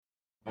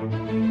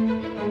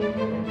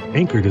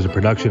Anchored is a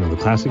production of the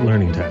Classic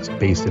Learning Test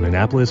based in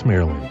Annapolis,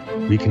 Maryland,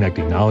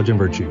 reconnecting knowledge and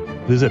virtue.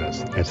 Visit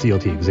us at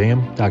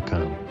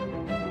cltexam.com.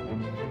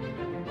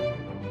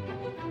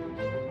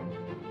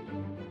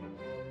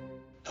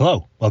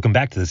 Hello, welcome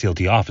back to the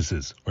CLT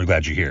offices. We're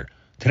glad you're here.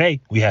 Today,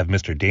 we have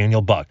Mr.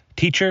 Daniel Buck,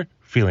 teacher,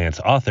 freelance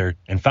author,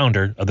 and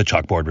founder of the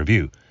Chalkboard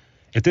Review.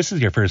 If this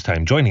is your first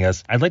time joining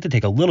us, I'd like to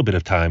take a little bit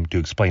of time to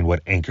explain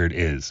what Anchored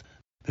is.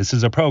 This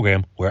is a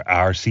program where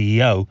our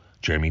CEO,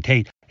 Jeremy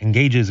Tate,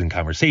 engages in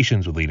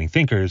conversations with leading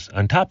thinkers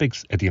on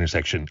topics at the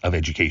intersection of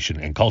education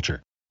and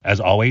culture.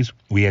 As always,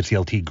 we at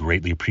CLT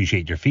greatly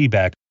appreciate your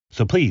feedback,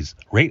 so please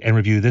rate and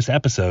review this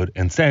episode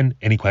and send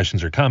any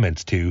questions or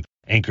comments to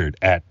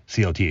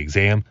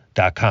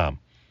anchored@cltexam.com.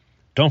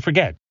 Don't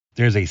forget,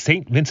 there's a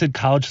St. Vincent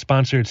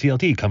College-sponsored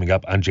CLT coming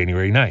up on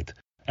January 9th.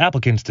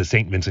 Applicants to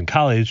St. Vincent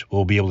College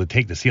will be able to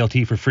take the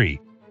CLT for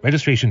free.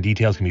 Registration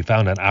details can be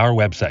found on our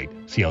website,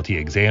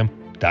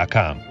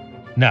 cltexam.com.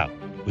 Now,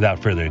 without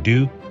further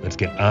ado, let's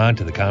get on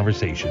to the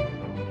conversation.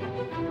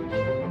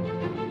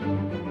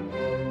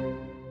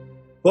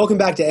 Welcome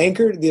back to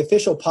Anchored, the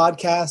official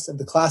podcast of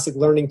the Classic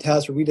Learning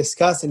Test, where we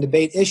discuss and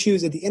debate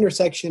issues at the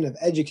intersection of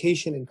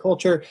education and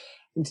culture.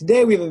 And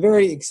today we have a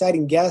very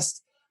exciting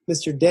guest,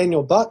 Mr.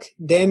 Daniel Buck.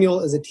 Daniel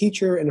is a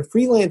teacher and a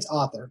freelance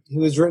author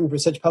who has written for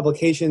such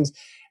publications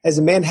as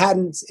the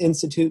Manhattan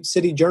Institute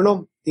City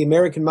Journal, The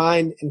American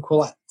Mind, and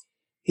Quillette.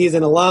 He is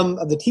an alum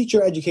of the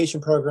teacher education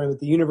program at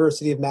the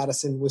University of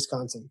Madison,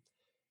 Wisconsin.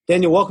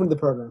 Daniel, welcome to the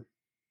program.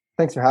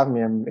 Thanks for having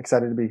me. I'm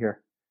excited to be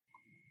here.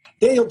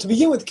 Daniel, to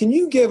begin with, can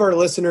you give our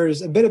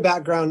listeners a bit of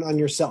background on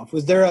yourself?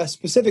 Was there a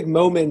specific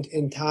moment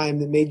in time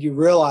that made you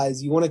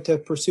realize you wanted to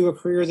pursue a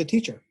career as a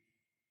teacher?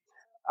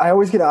 I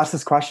always get asked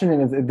this question,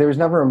 and there was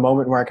never a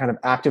moment where I kind of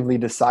actively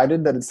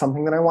decided that it's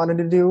something that I wanted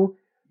to do,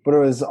 but it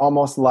was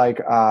almost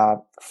like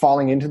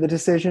falling into the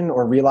decision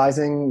or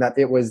realizing that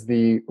it was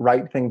the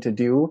right thing to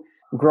do.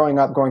 Growing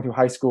up, going through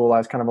high school, I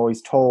was kind of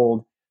always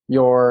told,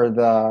 you're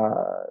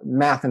the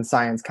math and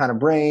science kind of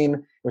brain.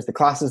 It was the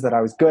classes that I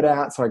was good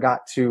at. So I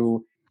got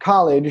to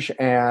college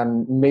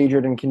and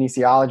majored in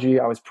kinesiology.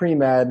 I was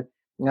pre-med,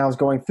 and I was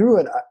going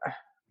through it.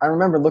 I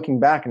remember looking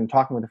back and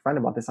talking with a friend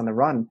about this on the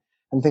run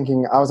and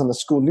thinking I was on the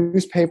school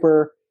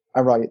newspaper.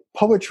 I write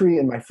poetry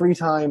in my free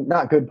time,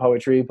 not good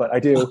poetry, but I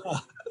do.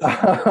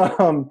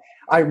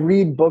 I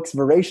read books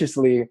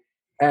voraciously,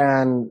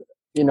 and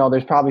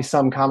there's probably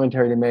some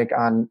commentary to make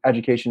on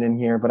education in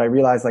here, but I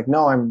realized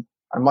no, I'm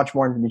much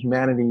more into the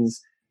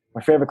humanities.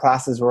 My favorite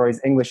classes were always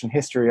English and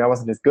history. I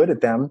wasn't as good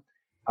at them,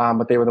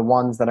 but they were the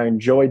ones that I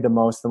enjoyed the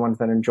most, the ones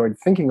that I enjoyed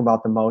thinking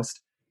about the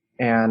most.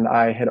 And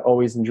I had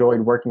always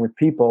enjoyed working with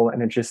people,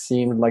 and it just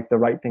seemed like the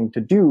right thing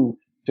to do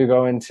to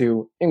go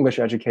into English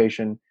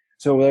education.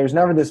 So there's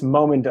never this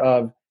moment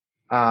of,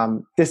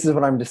 this is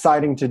what I'm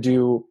deciding to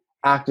do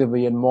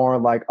actively, and more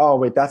like, oh,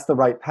 wait, that's the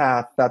right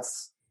path.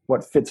 That's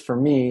what fits for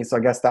me. So I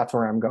guess that's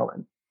where I'm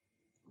going.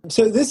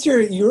 So this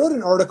year, you wrote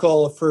an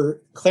article for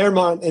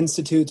Claremont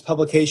Institute's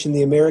publication,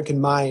 The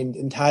American Mind,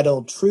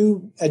 entitled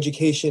True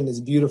Education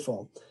is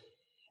Beautiful.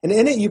 And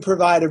in it, you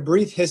provide a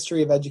brief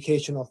history of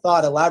educational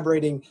thought,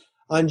 elaborating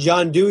on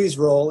John Dewey's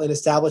role in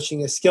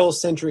establishing a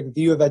skill-centric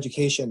view of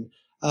education,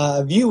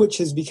 a view which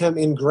has become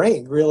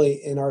ingrained,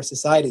 really, in our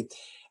society.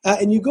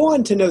 And you go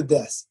on to note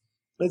this,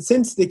 that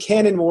since the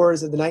canon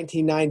wars of the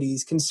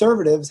 1990s,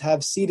 conservatives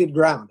have ceded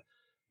ground.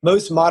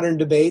 Most modern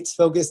debates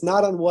focus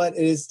not on what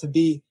it is to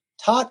be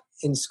taught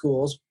in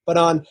schools, but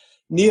on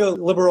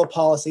neoliberal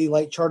policy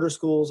like charter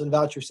schools and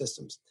voucher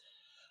systems.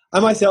 I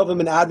myself am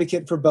an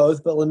advocate for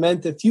both, but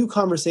lament the few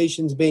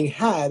conversations being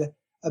had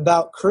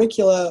about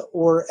curricula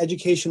or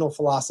educational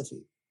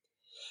philosophy.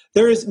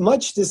 There is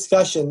much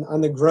discussion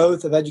on the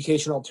growth of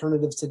education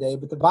alternatives today,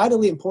 but the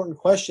vitally important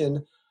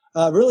question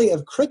really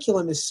of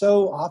curriculum is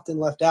so often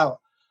left out.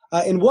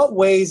 In what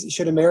ways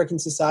should American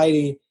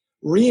society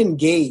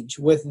re-engage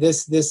with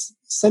this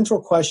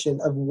central question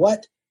of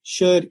what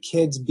should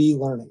kids be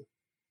learning?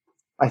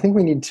 I think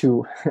we need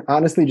to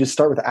honestly just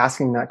start with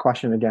asking that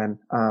question again.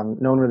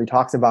 No one really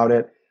talks about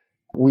it.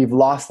 We've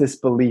lost this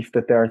belief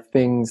that there are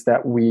things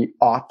that we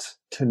ought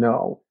to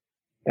know.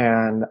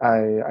 And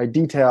I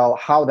detail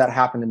how that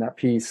happened in that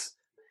piece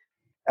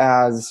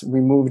as we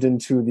moved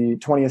into the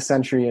 20th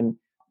century, and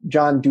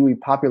John Dewey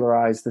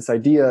popularized this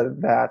idea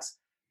that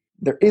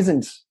there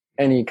isn't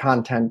any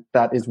content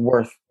that is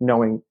worth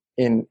knowing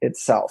in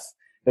itself.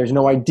 There's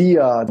no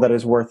idea that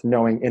is worth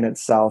knowing in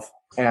itself.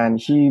 And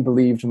he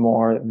believed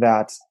more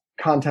that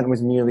content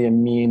was merely a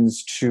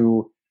means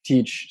to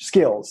teach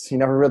skills. He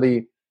never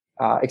really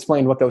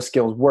explained what those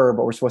skills were,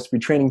 but we're supposed to be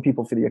training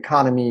people for the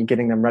economy,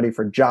 getting them ready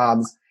for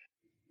jobs.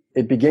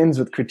 It begins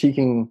with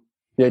critiquing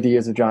the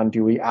ideas of John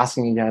Dewey,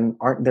 asking again,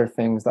 aren't there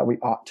things that we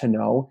ought to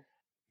know?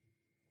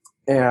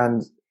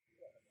 And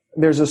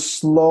there's a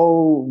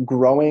slow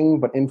growing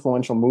but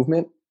influential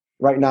movement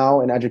right now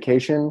in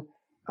education.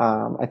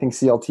 I think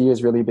CLT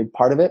is really a big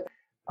part of it.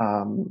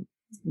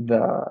 There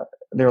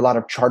are a lot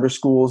of charter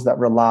schools that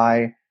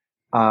rely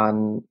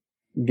on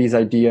these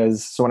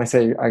ideas. So when I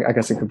say, I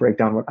guess I could break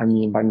down what I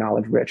mean by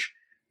knowledge rich.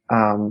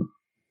 I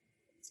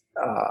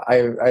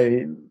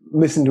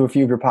listened to a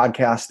few of your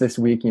podcasts this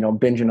week,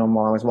 binging them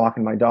while I was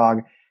walking my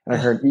dog. And I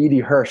heard E.D.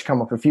 Hirsch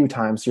come up a few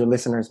times. So your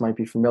listeners might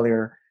be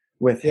familiar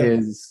with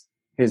his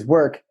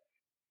work,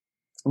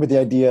 with the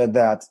idea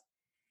that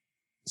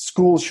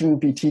schools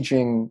shouldn't be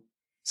teaching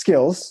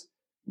skills,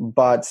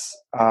 but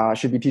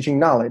should be teaching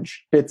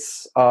knowledge,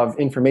 bits of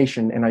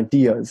information and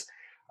ideas.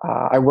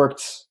 I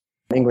worked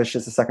English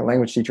as a second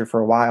language teacher for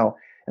a while.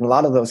 And a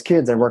lot of those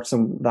kids, I worked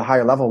some the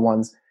higher level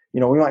ones, we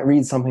might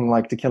read something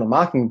like To Kill a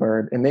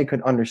Mockingbird, and they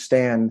could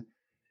understand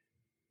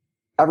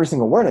every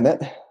single word in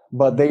it,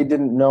 but they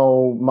didn't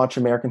know much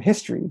American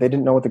history. They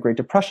didn't know what the Great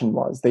Depression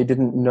was. They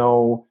didn't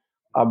know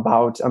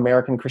about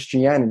American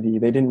Christianity.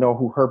 They didn't know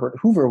who Herbert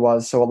Hoover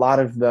was. So a lot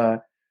of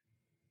the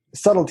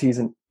subtleties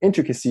and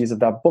intricacies of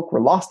that book were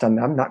lost on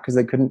them, not because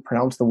they couldn't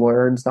pronounce the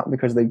words, not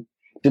because they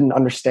didn't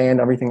understand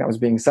everything that was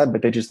being said,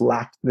 but they just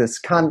lacked this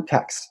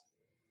context.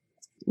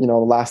 The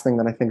last thing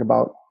that I think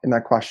about in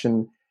that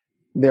question,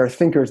 there are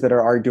thinkers that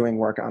are doing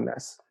work on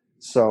this.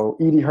 So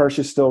E.D. Hirsch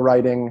is still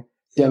writing.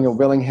 Daniel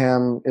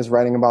Willingham is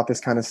writing about this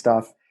kind of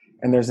stuff.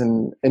 And there's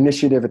an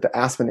initiative at the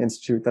Aspen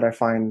Institute that I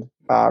find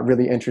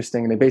really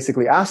interesting. And they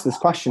basically ask this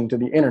question to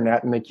the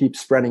internet, and they keep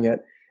spreading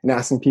it and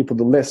asking people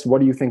to list,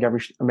 what do you think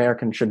every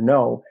American should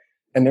know?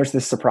 And there's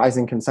this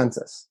surprising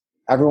consensus.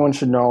 Everyone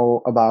should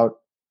know about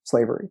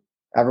slavery.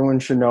 Everyone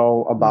should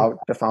know about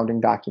the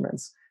founding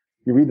documents.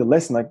 You read the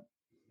list and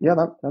yeah,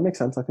 that makes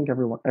sense. I think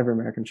every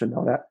American should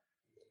know that.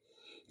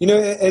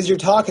 As you're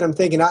talking, I'm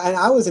thinking,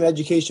 I was an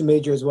education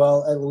major as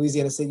well at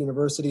Louisiana State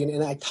University,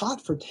 and I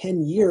taught for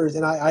 10 years,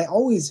 and I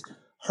always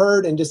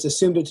heard and just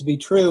assumed it to be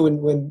true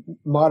when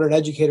modern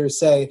educators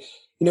say,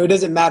 it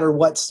doesn't matter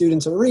what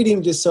students are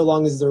reading, just so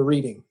long as they're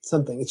reading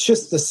something. It's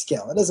just the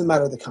skill. It doesn't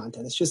matter the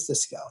content. It's just the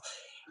skill.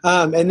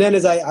 And then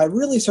as I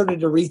really started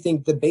to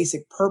rethink the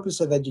basic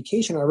purpose of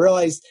education, I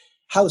realized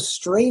how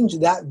strange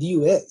that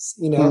view is,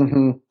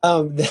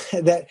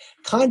 that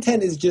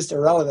content is just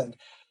irrelevant.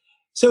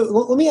 So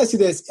let me ask you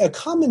this. A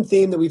common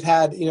theme that we've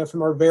had,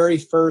 from our very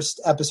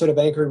first episode of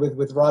Anchored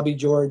with Robbie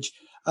George,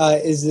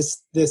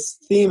 is this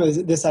theme,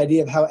 is this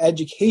idea of how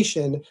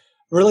education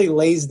really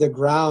lays the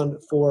ground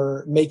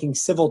for making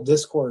civil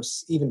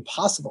discourse even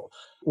possible.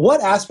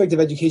 What aspect of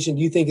education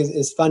do you think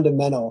is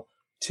fundamental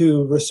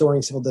to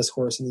restoring civil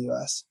discourse in the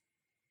U.S.?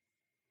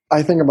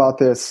 I think about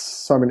this,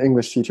 so I'm an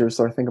English teacher,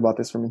 so I think about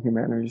this from a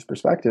humanities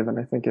perspective, and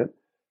I think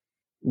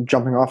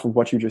jumping off of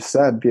what you just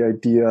said, the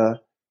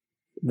idea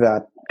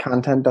that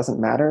content doesn't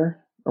matter,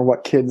 or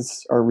what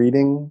kids are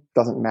reading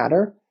doesn't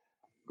matter.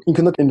 You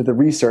can look into the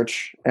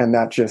research, and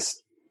that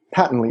just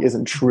patently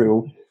isn't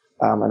true.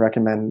 I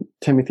recommend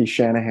Timothy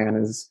Shanahan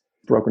has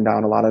broken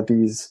down a lot of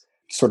these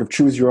sort of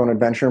choose your own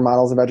adventure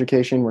models of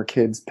education, where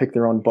kids pick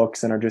their own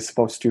books and are just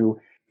supposed to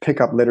pick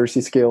up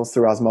literacy skills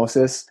through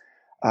osmosis.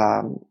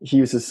 He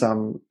uses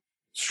some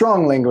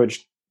strong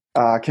language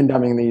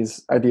condemning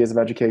these ideas of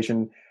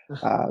education.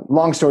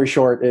 Long story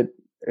short,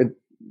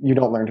 you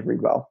don't learn to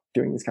read well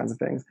doing these kinds of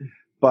things.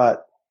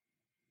 But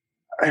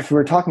if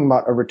we're talking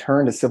about a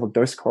return to civil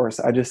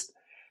discourse,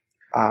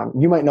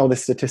 you might know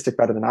this statistic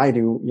better than I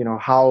do,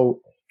 how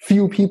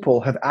few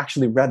people have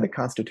actually read the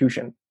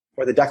Constitution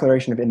or the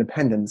Declaration of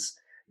Independence.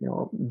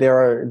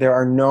 There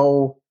are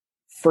no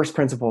first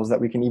principles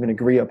that we can even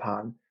agree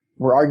upon.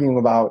 We're arguing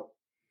about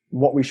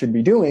what we should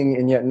be doing,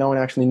 and yet no one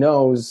actually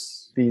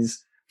knows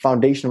these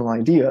foundational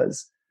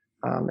ideas.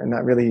 And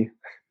that really,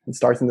 it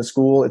starts in the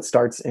school. It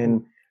starts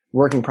in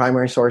working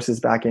primary sources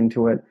back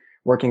into it,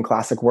 working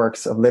classic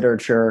works of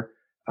literature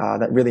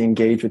that really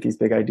engage with these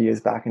big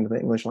ideas back into the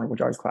English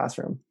language arts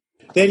classroom.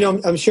 Daniel,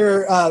 I'm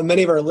sure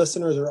many of our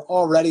listeners are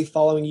already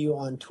following you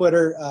on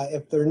Twitter.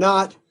 If they're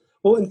not,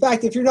 well, in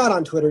fact, if you're not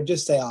on Twitter,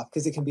 just stay off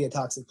because it can be a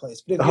toxic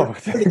place. But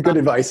if good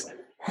advice.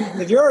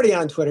 If you're already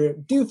on Twitter,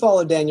 do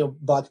follow Daniel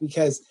Buck,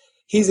 because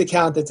he's an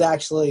account that's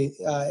actually,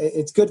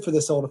 it's good for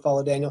the soul to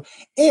follow Daniel.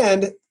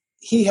 And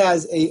he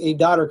has a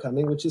daughter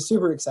coming, which is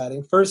super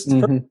exciting.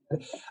 And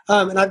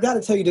I've got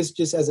to tell you,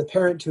 just as a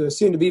parent to a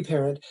soon-to-be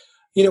parent,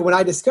 when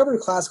I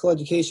discovered classical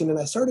education and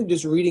I started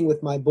just reading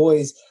with my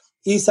boys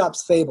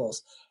Aesop's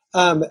Fables,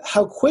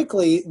 how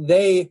quickly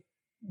they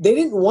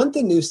didn't want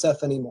the new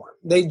stuff anymore.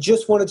 They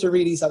just wanted to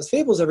read Aesop's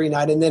Fables every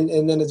night. And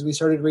then as we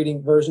started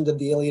reading versions of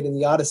the Iliad and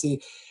the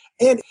Odyssey,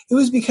 and it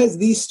was because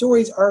these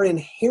stories are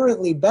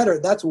inherently better.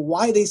 That's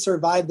why they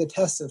survived the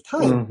test of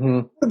time. They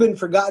would have been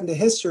forgotten to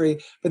history,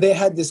 but they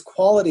had this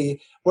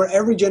quality where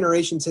every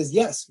generation says,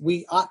 yes,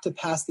 we ought to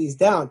pass these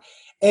down.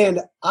 And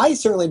I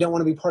certainly don't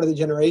want to be part of the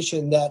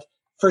generation that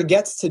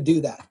forgets to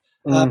do that.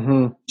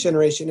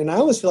 Generation. And I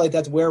always feel like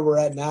that's where we're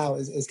at now,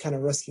 is kind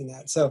of risking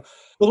that. So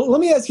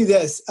let me ask you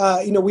this.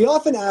 We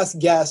often ask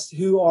guests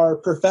who are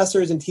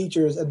professors and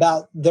teachers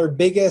about their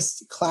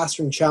biggest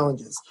classroom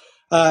challenges.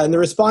 And the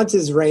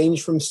responses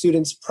range from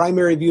students'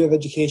 primary view of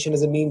education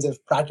as a means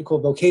of practical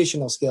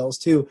vocational skills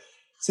to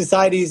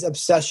society's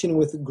obsession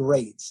with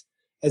grades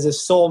as a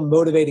sole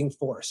motivating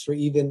force for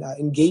even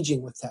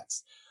engaging with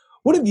text.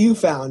 What have you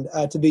found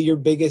to be your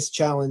biggest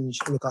challenge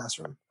in the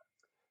classroom?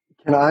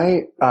 Can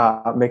I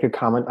make a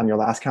comment on your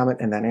last comment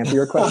and then answer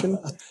your question?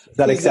 Is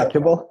that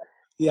acceptable?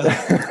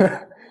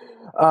 Yeah.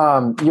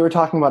 You were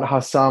talking about how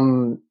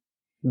some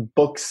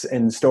books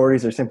and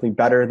stories are simply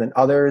better than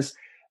others,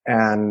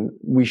 and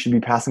we should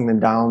be passing them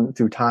down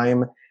through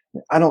time.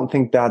 I don't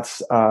think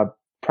that's a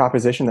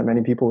proposition that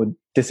many people would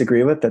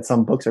disagree with, that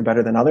some books are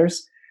better than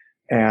others.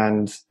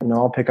 And,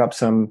 I'll pick up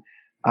some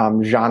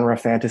genre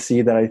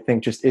fantasy that I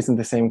think just isn't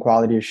the same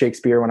quality as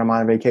Shakespeare when I'm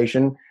on a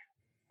vacation.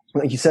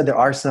 Like you said, there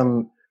are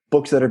some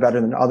books that are better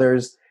than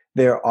others.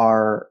 There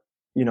are,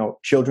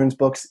 children's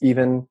books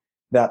even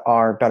that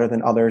are better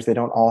than others. They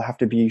don't all have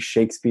to be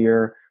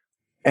Shakespeare.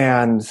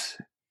 And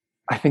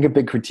I think a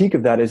big critique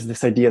of that is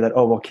this idea that,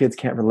 oh, well, kids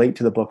can't relate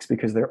to the books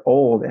because they're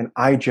old. And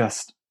I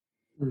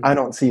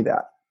don't see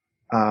that.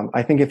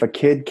 I think if a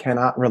kid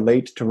cannot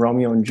relate to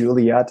Romeo and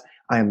Juliet,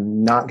 I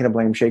am not going to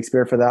blame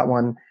Shakespeare for that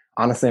one.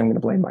 Honestly, I'm going to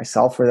blame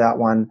myself for that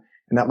one.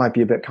 And that might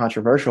be a bit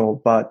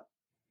controversial, but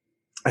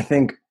I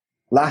think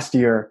last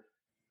year,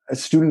 a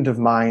student of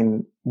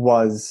mine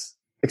was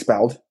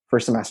expelled for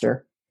a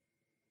semester.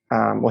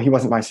 Well, he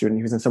wasn't my student.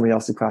 He was in somebody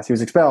else's class. He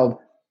was expelled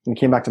and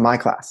came back to my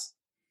class,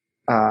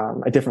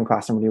 a different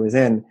class than what he was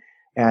in.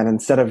 And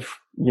instead of,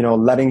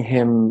 letting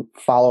him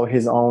follow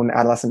his own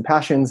adolescent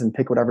passions and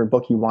pick whatever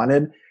book he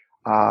wanted,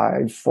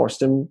 I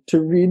forced him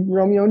to read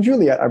Romeo and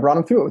Juliet. I brought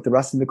him through it with the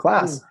rest of the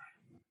class.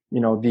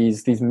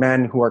 These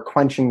men who are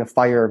quenching the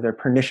fire of their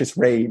pernicious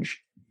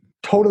rage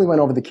totally went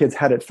over the kid's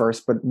head at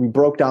first, but we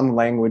broke down the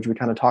language. We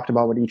kind of talked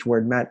about what each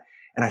word meant.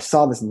 And I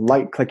saw this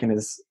light click in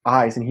his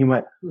eyes and he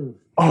went,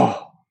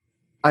 oh,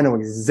 I know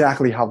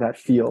exactly how that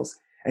feels.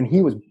 And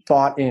he was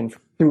bought in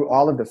through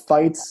all of the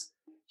fights.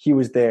 He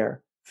was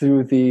there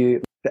through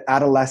the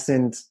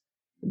adolescent,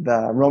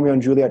 the Romeo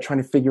and Juliet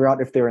trying to figure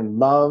out if they're in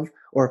love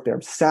or if they're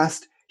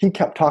obsessed. He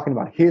kept talking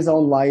about his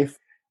own life.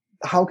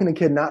 How can a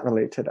kid not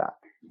relate to that?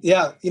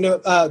 Yeah.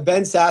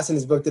 Ben Sass in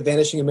his book, The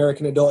Vanishing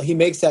American Adult, he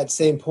makes that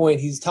same point.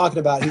 He's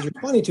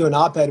responding to an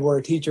op-ed where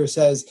a teacher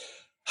says,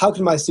 how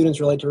can my students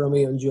relate to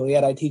Romeo and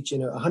Juliet? I teach,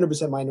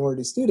 100%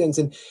 minority students.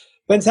 And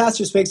Ben Sass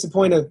just makes the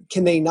point of,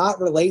 can they not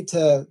relate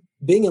to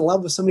being in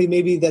love with somebody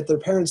maybe that their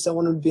parents don't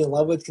want them to be in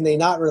love with? Can they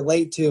not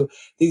relate to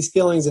these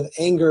feelings of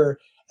anger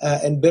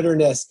and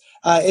bitterness?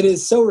 It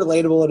is so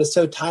relatable. It is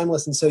so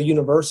timeless and so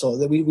universal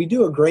that we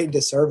do a great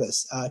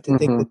disservice to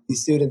think that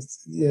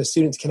these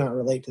students cannot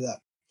relate to that.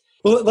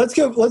 Well, let's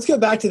go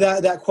back to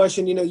that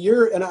question.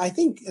 And I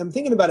think I'm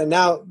thinking about it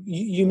now.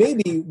 You may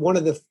be one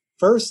of the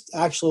first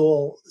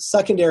actual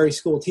secondary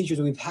school teachers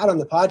we've had on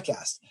the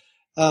podcast.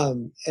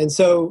 And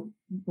so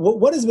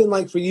what has it been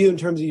like for you in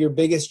terms of your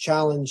biggest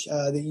challenge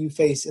that you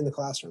face in the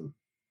classroom?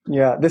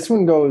 Yeah, this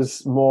one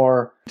goes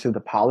more to the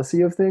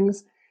policy of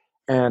things.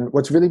 And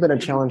what's really been a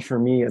challenge for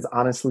me is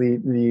honestly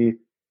the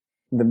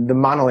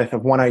monolith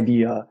of one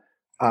idea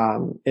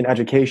in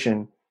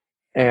education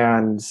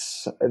and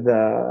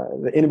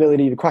the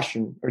inability to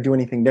question or do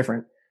anything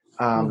different.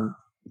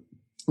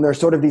 There are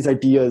sort of these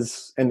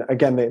ideas, and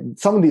again,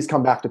 some of these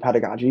come back to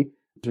pedagogy.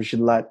 We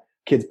should let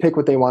kids pick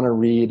what they want to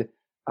read,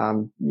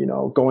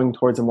 going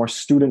towards a more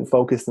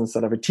student-focused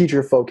instead of a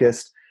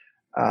teacher-focused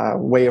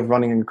way of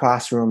running a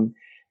classroom.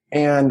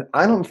 And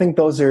I don't think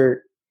those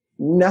are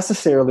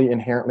necessarily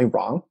inherently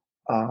wrong.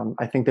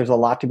 I think there's a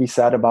lot to be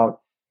said about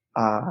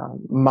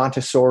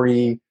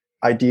Montessori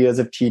ideas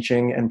of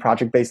teaching and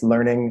project-based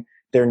learning.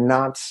 They're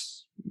not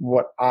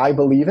what I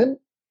believe in.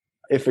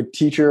 If a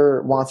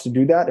teacher wants to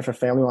do that, if a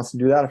family wants to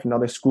do that, if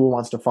another school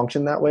wants to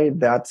function that way,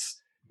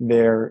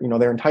 they're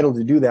entitled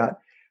to do that.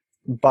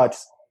 But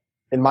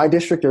in my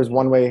district, there's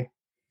one way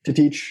to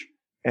teach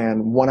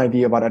and one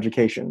idea about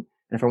education.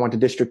 And if I went to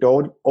district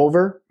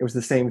over, it was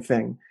the same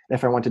thing. And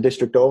if I went to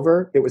district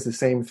over, it was the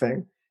same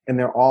thing. And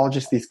they're all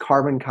just these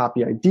carbon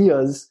copy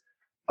ideas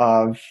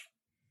of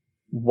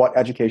what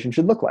education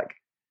should look like.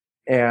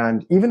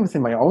 And even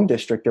within my own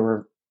district,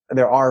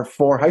 there are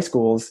 4 high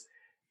schools,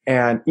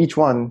 and each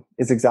one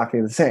is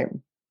exactly the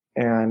same.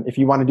 And if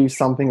you want to do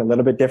something a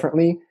little bit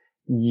differently,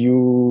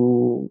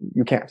 you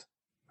can't.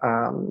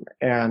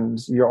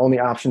 And your only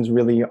options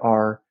really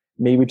are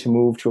maybe to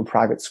move to a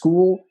private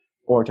school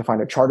or to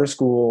find a charter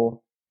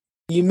school.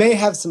 You may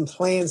have some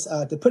plans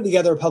to put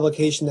together a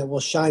publication that will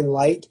shine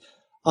light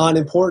on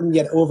important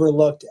yet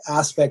overlooked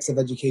aspects of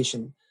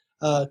education.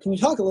 Can you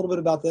talk a little bit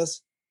about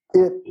this?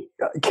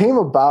 It came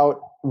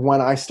about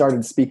when I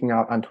started speaking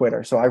out on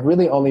Twitter. So I've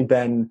really only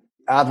been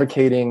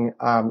advocating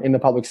in the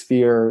public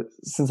sphere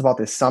since about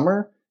this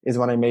summer is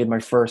when I made my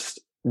first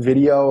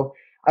video.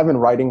 I've been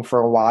writing for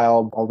a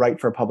while. I'll write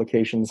for a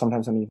publication.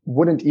 Sometimes I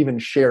wouldn't even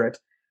share it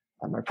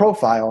on my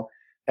profile.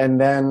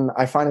 And then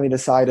I finally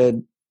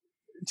decided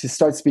to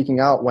start speaking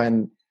out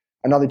when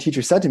another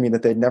teacher said to me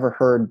that they'd never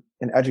heard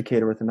an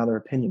educator with another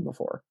opinion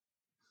before.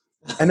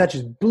 And that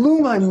just blew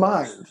my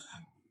mind.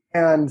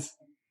 And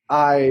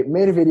I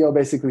made a video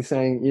basically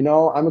saying,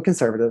 I'm a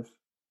conservative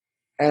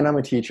and I'm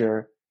a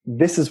teacher.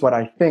 This is what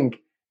I think.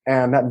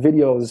 And that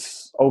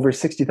video's over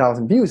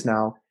 60,000 views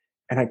now.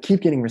 And I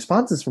keep getting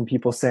responses from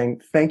people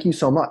saying, thank you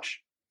so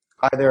much.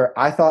 Either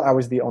I thought I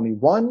was the only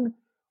one,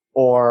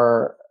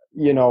 or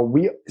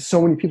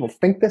so many people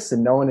think this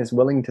and no one is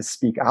willing to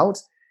speak out.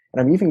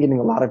 And I'm even getting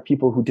a lot of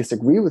people who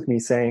disagree with me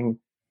saying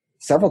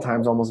several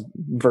times, almost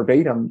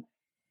verbatim,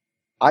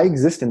 I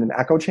exist in an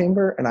echo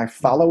chamber and I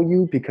follow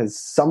you because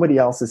somebody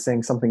else is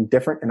saying something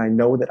different and I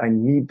know that I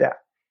need that.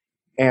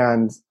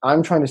 And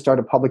I'm trying to start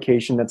a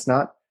publication that's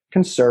not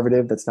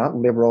conservative, that's not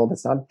liberal,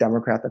 that's not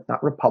Democrat, that's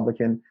not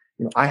Republican.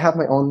 I have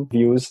my own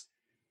views,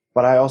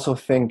 but I also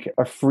think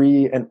a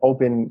free and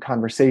open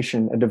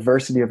conversation, a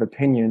diversity of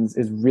opinions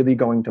is really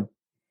going to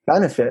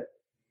benefit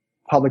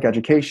public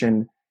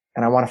education.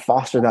 And I want to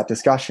foster that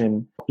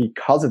discussion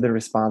because of the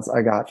response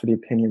I got for the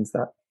opinions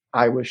that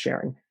I was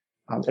sharing.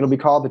 It'll be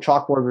called the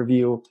Chalkboard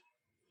Review.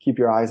 Keep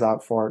your eyes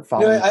out for it.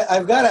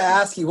 I've got to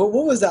ask you, what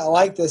was that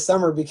like this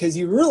summer? Because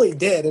you really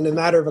did, in a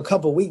matter of a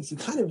couple of weeks, you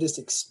kind of just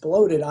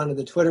exploded onto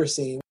the Twitter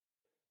scene.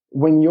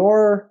 When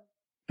you're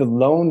the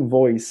lone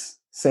voice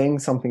saying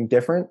something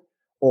different,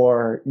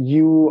 or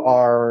you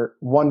are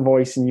one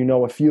voice and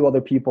a few other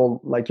people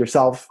like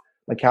yourself,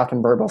 like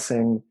Catherine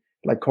Burbalsingh,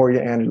 like Corey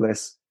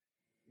DeAngelis,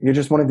 you're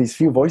just one of these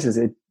few voices.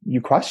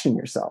 You question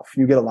yourself.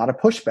 You get a lot of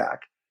pushback.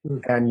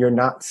 And you're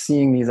not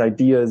seeing these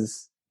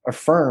ideas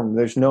affirmed.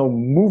 There's no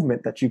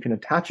movement that you can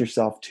attach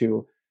yourself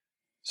to.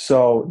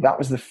 So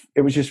it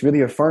was just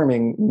really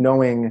affirming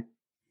knowing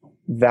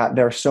that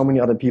there are so many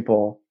other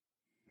people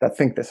that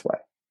think this way,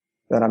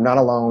 that I'm not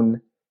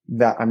alone,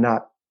 that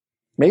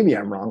maybe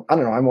I'm wrong. I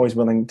don't know. I'm always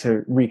willing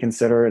to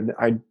reconsider.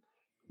 I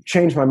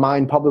changed my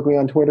mind publicly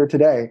on Twitter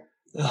today.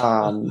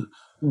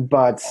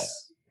 But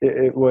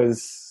it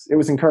was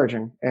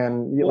encouraging.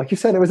 And like you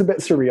said, it was a bit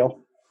surreal.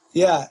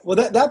 Yeah, well,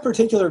 that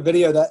particular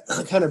video, that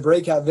kind of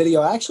breakout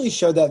video, I actually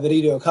showed that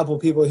video to a couple of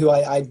people who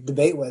I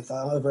debate with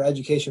over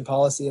education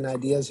policy and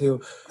ideas,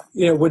 who,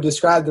 would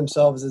describe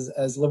themselves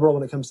as liberal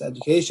when it comes to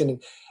education,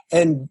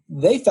 and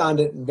they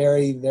found it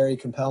very, very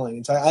compelling.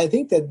 And so I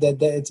think that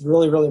it's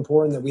really, really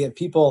important that we have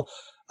people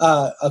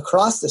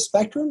across the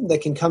spectrum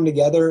that can come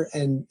together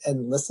and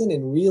listen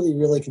and really,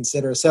 really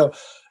consider. So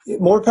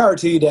more power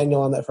to you,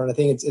 Daniel, on that front. I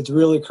think it's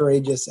really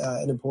courageous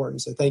and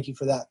important. So thank you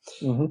for that.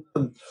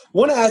 Mm-hmm.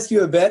 Want to ask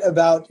you a bit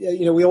about,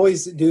 we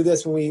always do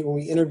this when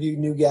we interview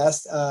new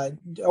guests.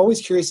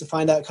 Always curious to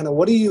find out kind of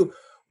what are you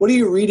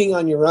reading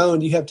on your own?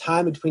 Do you have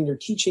time between your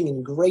teaching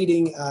and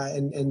grading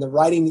and the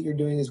writing that you're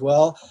doing as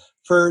well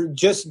for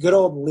just good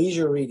old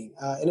leisure reading?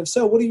 And if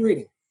so, what are you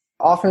reading?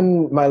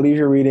 Often my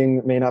leisure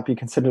reading may not be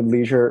considered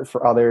leisure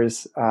for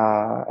others.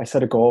 I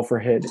set a goal for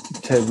HID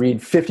to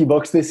read 50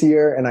 books this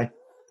year, and I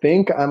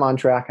think I'm on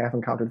track. I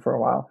haven't counted for a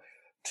while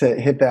to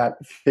hit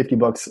that 50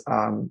 books.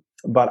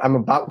 But I'm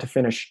about to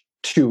finish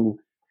 2.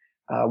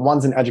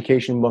 One's an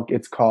education book.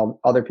 It's called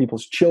Other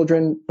People's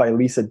Children by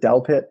Lisa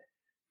Delpit.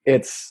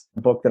 It's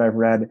a book that I've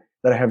read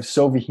that I have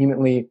so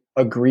vehemently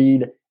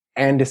agreed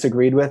and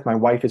disagreed with. My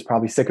wife is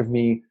probably sick of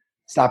me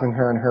stopping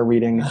her in her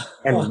reading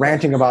and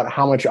ranting about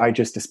how much I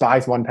just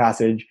despise one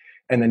passage.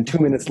 And then 2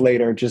 minutes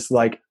later, just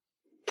like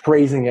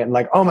praising it and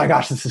like, oh my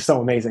gosh, this is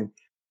so amazing.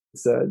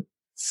 It's a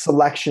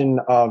selection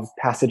of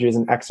passages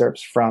and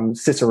excerpts from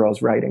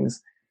Cicero's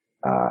writings.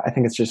 I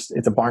think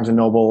it's a Barnes &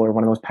 Noble or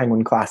one of those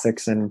Penguin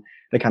classics, and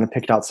they kind of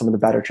picked out some of the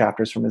better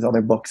chapters from his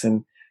other books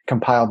and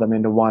compiled them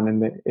into one.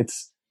 And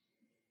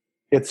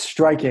it's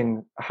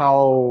striking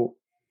how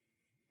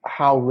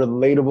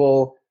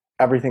relatable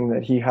everything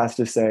that he has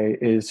to say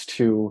is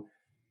to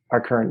our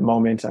current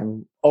moment.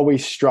 I'm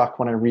always struck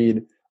when I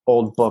read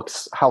old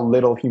books how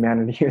little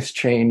humanity has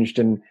changed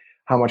and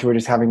how much we're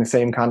just having the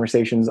same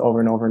conversations over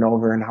and over and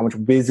over, and how much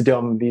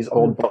wisdom these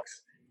old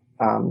books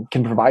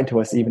can provide to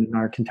us even in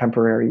our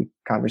contemporary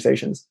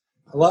conversations.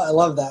 I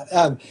love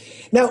that.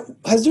 Now,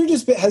 has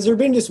there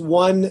been just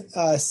one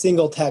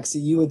single text that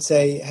you would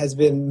say has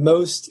been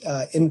most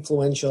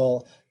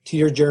influential to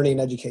your journey in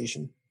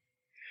education?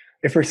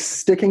 If we're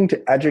sticking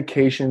to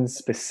education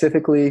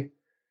specifically,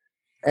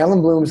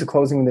 Alan Bloom's The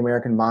Closing of the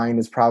American Mind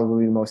is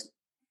probably the most.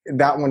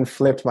 That one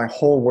flipped my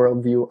whole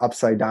worldview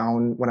upside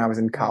down when I was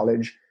in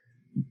college.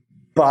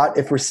 But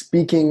if we're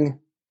speaking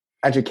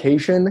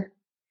education,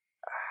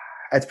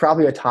 it's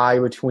probably a tie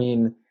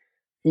between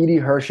E.D.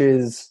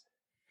 Hirsch's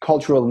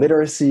Cultural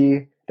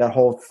Literacy, that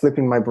whole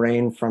flipping my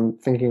brain from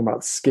thinking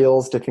about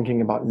skills to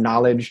thinking about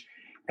knowledge,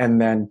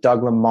 and then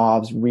Doug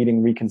Lemov's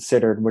Reading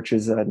Reconsidered, which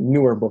is a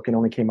newer book and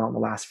only came out in the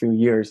last few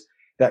years,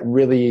 that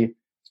really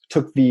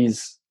took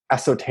these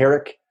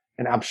esoteric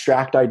and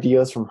abstract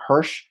ideas from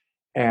Hirsch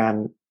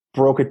and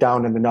broke it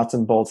down into nuts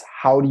and bolts.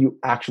 How do you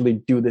actually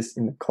do this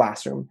in the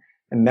classroom?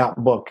 And that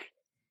book,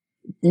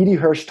 E.D.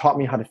 Hirsch taught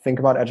me how to think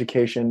about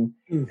education,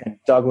 and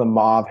Doug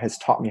Lemov has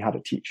taught me how to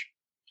teach.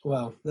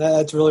 Wow,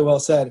 that's really well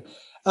said.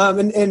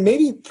 And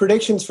maybe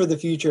predictions for the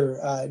future,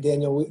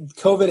 Daniel.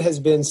 COVID has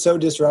been so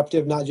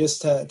disruptive, not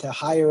just to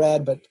higher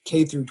ed, but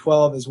K through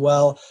 12 as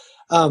well.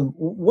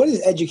 What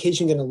is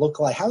education going to look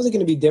like? How is it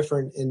going to be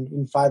different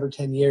in 5 or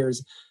 10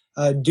 years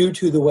due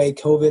to the way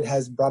COVID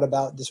has brought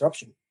about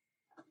disruption?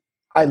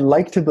 I'd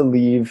like to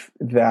believe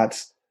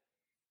that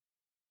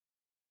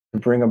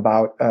bring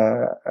about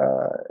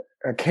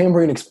a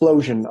Cambrian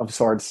explosion of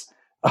sorts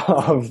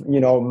of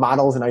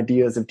models and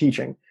ideas of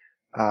teaching.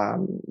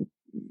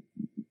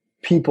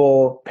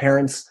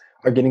 parents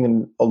are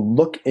getting a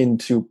look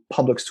into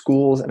public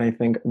schools, and I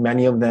think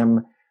many of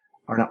them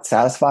are not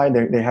satisfied.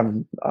 They have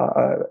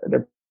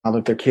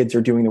their kids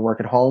are doing the work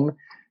at home,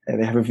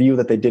 and they have a view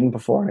that they didn't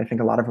before, and I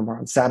think a lot of them are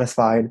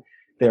unsatisfied.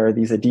 There are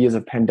these ideas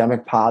of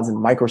pandemic pods and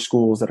micro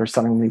schools that are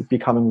suddenly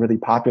becoming really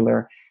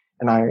popular,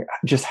 and I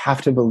just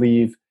have to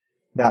believe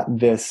that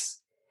this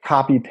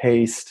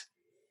copy-paste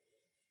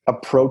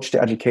approach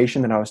to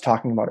education that I was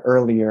talking about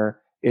earlier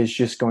is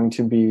just going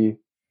to be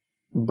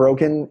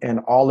broken, and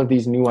all of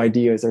these new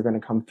ideas are going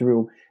to come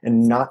through,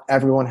 and not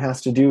everyone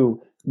has to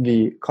do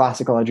the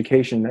classical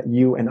education that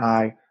you and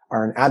I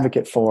are an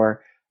advocate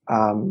for,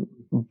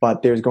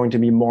 but there's going to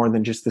be more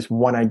than just this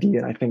one idea,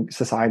 and I think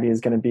society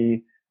is going to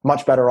be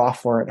much better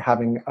off for it,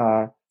 having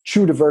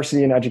true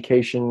diversity in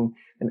education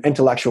and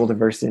intellectual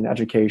diversity in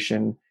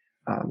education.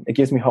 It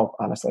gives me hope,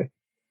 honestly.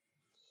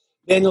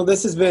 Daniel,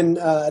 this has been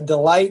a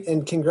delight,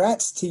 and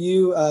congrats to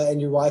you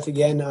and your wife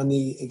again on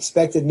the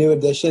expected new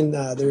edition.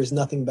 There's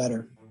nothing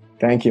better.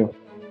 Thank you.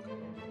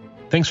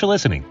 Thanks for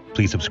listening.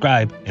 Please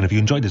subscribe, and if you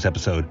enjoyed this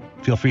episode,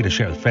 feel free to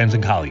share with friends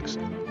and colleagues.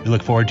 We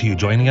look forward to you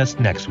joining us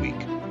next week.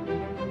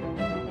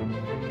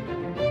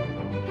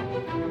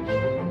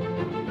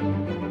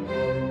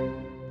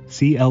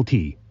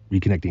 CLT,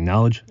 Reconnecting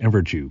Knowledge and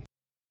Virtue.